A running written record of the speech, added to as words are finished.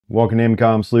Welcome to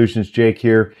EmComm Solutions. Jake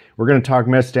here. We're going to talk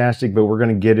Meshtastic, but we're going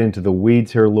to get into the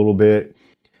weeds here a little bit.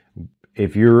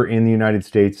 If you're in the United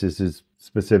States, this is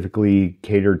specifically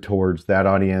catered towards that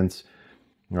audience.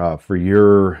 For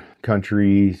your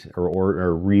countries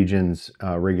or regions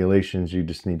regulations, you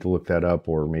just need to look that up,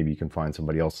 or maybe you can find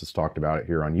somebody else that's talked about it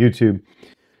here on YouTube.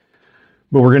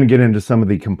 But we're going to get into some of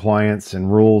the compliance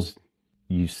and rules.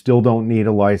 You still don't need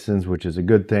a license, which is a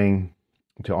good thing,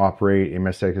 to operate a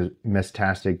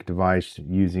Meshtastic device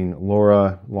using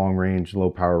LoRa, long-range,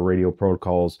 low-power radio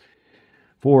protocols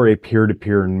for a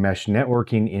peer-to-peer mesh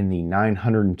networking in the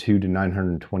 902 to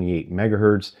 928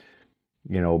 megahertz.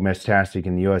 You know, Meshtastic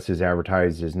in the US is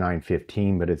advertised as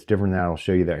 915, but it's different than that. I'll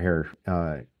show you that here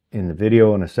in the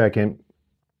video in a second.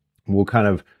 We'll kind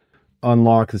of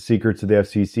unlock the secrets of the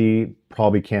FCC.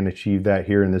 Probably can't achieve that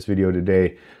here in this video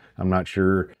today. I'm not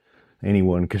sure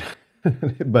anyone could,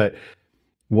 but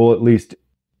we'll at least,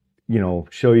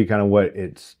 show you kind of what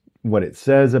it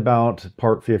says about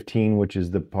Part 15, which is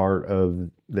the part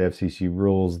of the FCC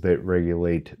rules that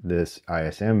regulate this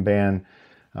ISM ban.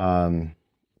 And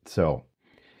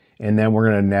then we're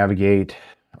going to navigate,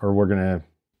 or we're going to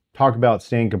talk about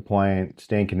staying compliant,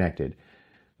 staying connected.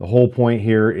 The whole point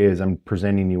here is I'm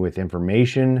presenting you with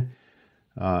information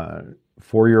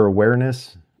for your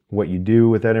awareness, what you do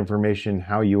with that information,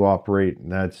 how you operate.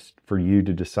 That's for you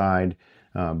to decide,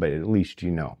 but at least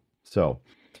you know. So,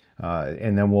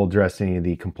 and then we'll address any of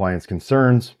the compliance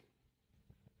concerns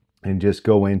and just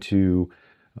go into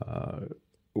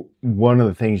one of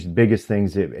the things, biggest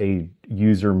things that a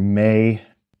user may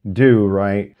do,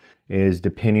 right, is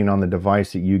depending on the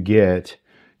device that you get,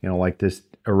 like this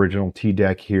original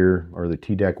T-Deck here, or the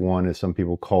T-Deck 1 as some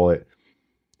people call it.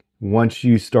 Once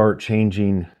you start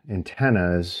changing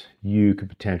antennas, you could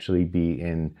potentially be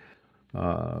in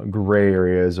gray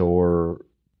areas or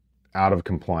out of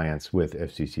compliance with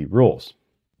FCC rules.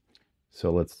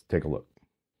 So let's take a look.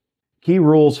 Key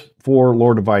rules for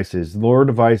LoRa devices. LoRa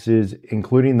devices,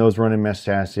 including those running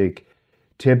Meshtastic,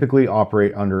 typically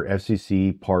operate under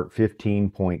FCC Part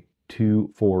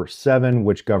 15.247,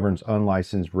 which governs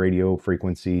unlicensed radio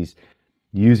frequencies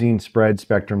using spread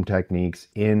spectrum techniques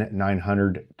in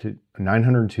 902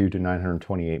 to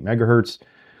 928 megahertz.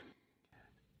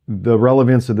 The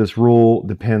relevance of this rule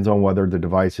depends on whether the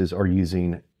devices are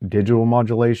using digital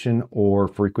modulation or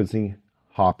frequency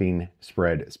hopping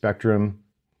spread spectrum.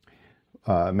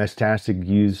 Meshtastic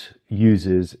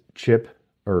uses chirp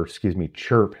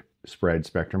spread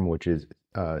spectrum, which is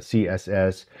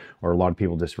CSS, or a lot of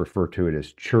people just refer to it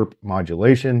as chirp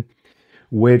modulation,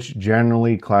 which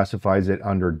generally classifies it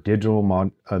under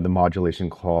the modulation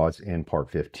clause in Part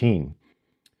 15,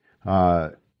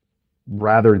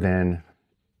 rather than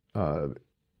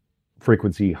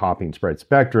frequency hopping spread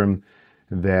spectrum,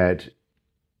 that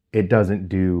it doesn't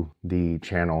do the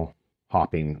channel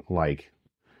hopping like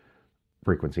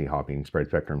frequency hopping spread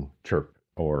spectrum chirp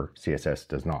or CSS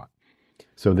does not.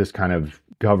 So this kind of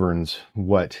governs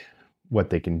what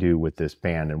they can do with this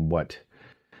band, and what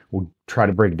we'll try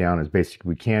to break it down as basic as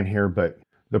we can here. But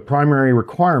the primary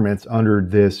requirements under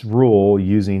this rule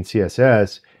using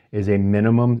CSS is a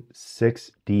minimum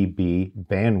 6 dB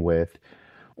bandwidth,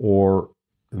 or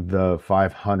the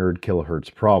 500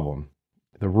 kilohertz problem.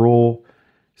 The rule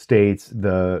states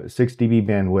the 6 dB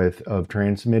bandwidth of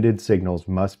transmitted signals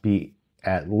must be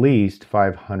at least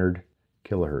 500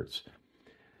 kilohertz.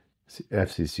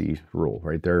 FCC rule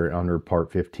right there under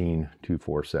Part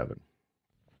 15.247.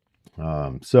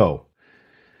 So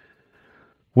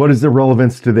what is the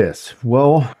relevance to this?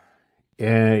 Well,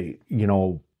 LoRa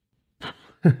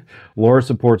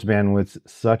supports bandwidths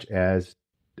such as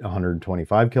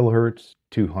 125 kilohertz,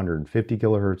 250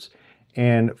 kilohertz,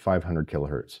 and 500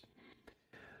 kilohertz.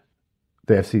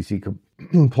 The FCC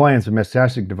compliance of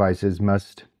Meshtastic devices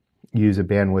must use a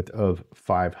bandwidth of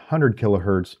 500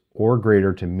 kilohertz or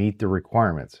greater to meet the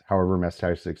requirements. However,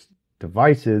 Meshtastic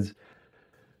devices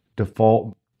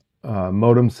default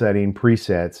modem setting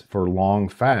presets for long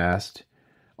fast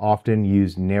often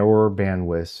use narrower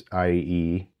bandwidths,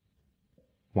 i.e.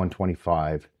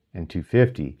 125 and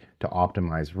 250, to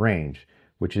optimize range,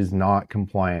 which is not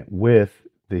compliant with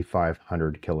the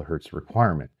 500 kilohertz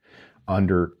requirement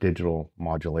under digital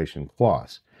modulation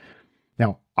clause.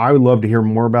 Now, I would love to hear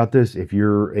more about this. If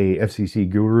you're a FCC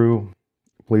guru,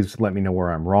 please let me know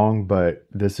where I'm wrong, but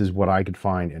this is what I could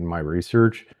find in my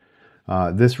research.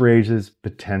 This raises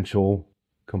potential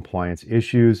compliance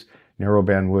issues. Narrow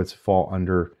bandwidths fall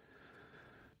under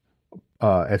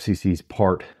FCC's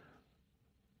Part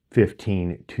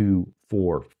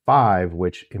 15.245,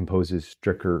 which imposes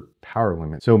stricter power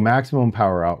limits. So maximum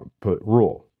power output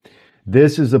rule.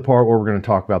 This is the part where we're going to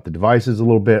talk about the devices a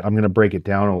little bit. I'm going to break it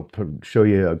down. I'll show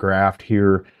you a graph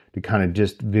here to kind of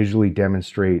just visually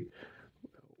demonstrate,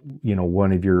 you know,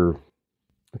 one of your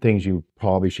things you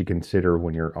probably should consider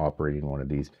when you're operating one of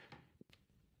these.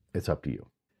 It's up to you.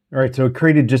 All right, so I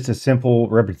created just a simple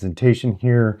representation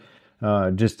here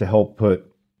just to help put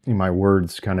my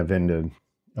words kind of into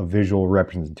a visual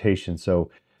representation. So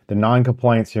the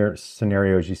non-compliance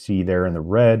scenarios you see there in the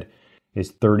red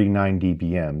is 39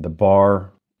 dBm. The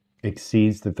bar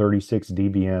exceeds the 36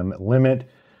 dBm limit,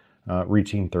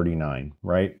 reaching 39,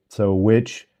 right? So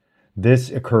this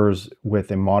occurs with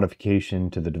a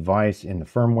modification to the device in the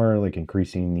firmware, like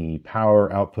increasing the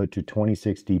power output to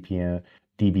 26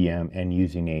 dBm and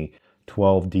using a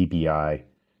 12 dBi,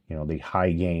 you know, the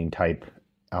high gain type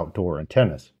outdoor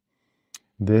antennas.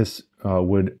 This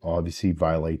would obviously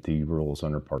violate the rules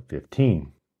under Part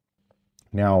 15.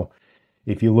 Now,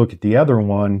 if you look at the other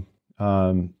one,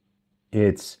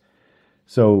 it's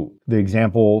so the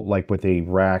example like with a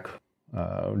rack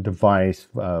device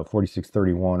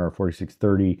 4631 or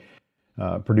 4630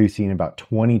 producing about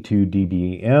 22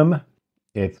 dBm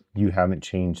if you haven't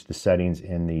changed the settings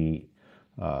in the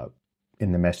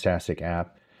Meshtastic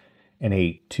app, and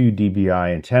a 2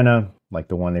 dBi antenna like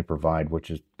the one they provide,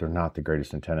 which is they're not the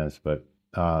greatest antennas, but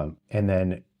and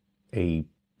then a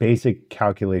basic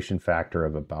calculation factor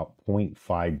of about 0.5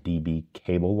 dB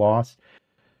cable loss,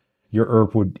 your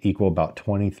EIRP would equal about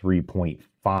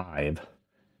 23.5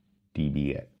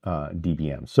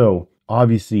 dBm. So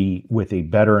obviously with a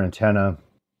better antenna,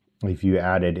 if you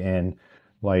added in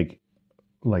like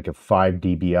a 5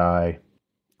 dBi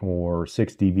or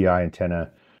 6 dBi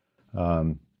antenna,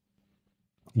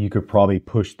 you could probably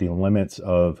push the limits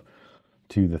to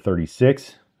the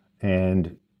 36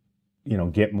 and, you know,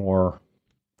 get more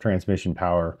transmission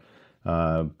power,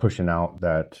 pushing out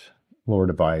that LoRa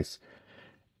device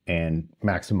and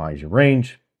maximize your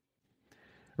range.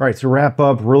 All right, so wrap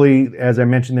up, really, as I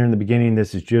mentioned there in the beginning,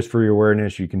 this is just for your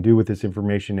awareness. You can do with this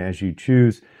information as you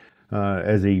choose,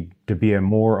 to be a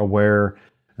more aware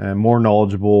and more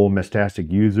knowledgeable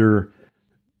Meshtastic user.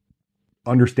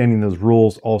 Understanding those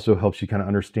rules also helps you kind of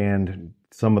understand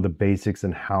some of the basics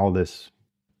and how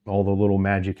all the little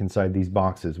magic inside these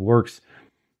boxes works,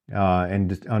 and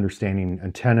just understanding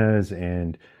antennas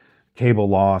and cable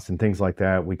loss and things like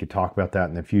that. We could talk about that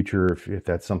in the future if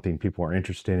that's something people are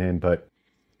interested in. But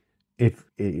if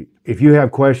you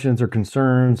have questions or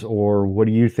concerns, or what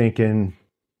are you thinking,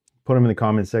 put them in the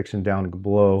comment section down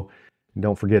below. And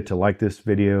don't forget to like this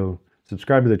video,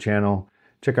 subscribe to the channel,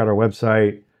 check out our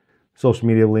website, social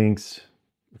media links,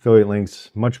 affiliate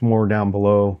links, much more down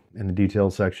below in the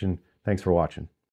details section. Thanks for watching.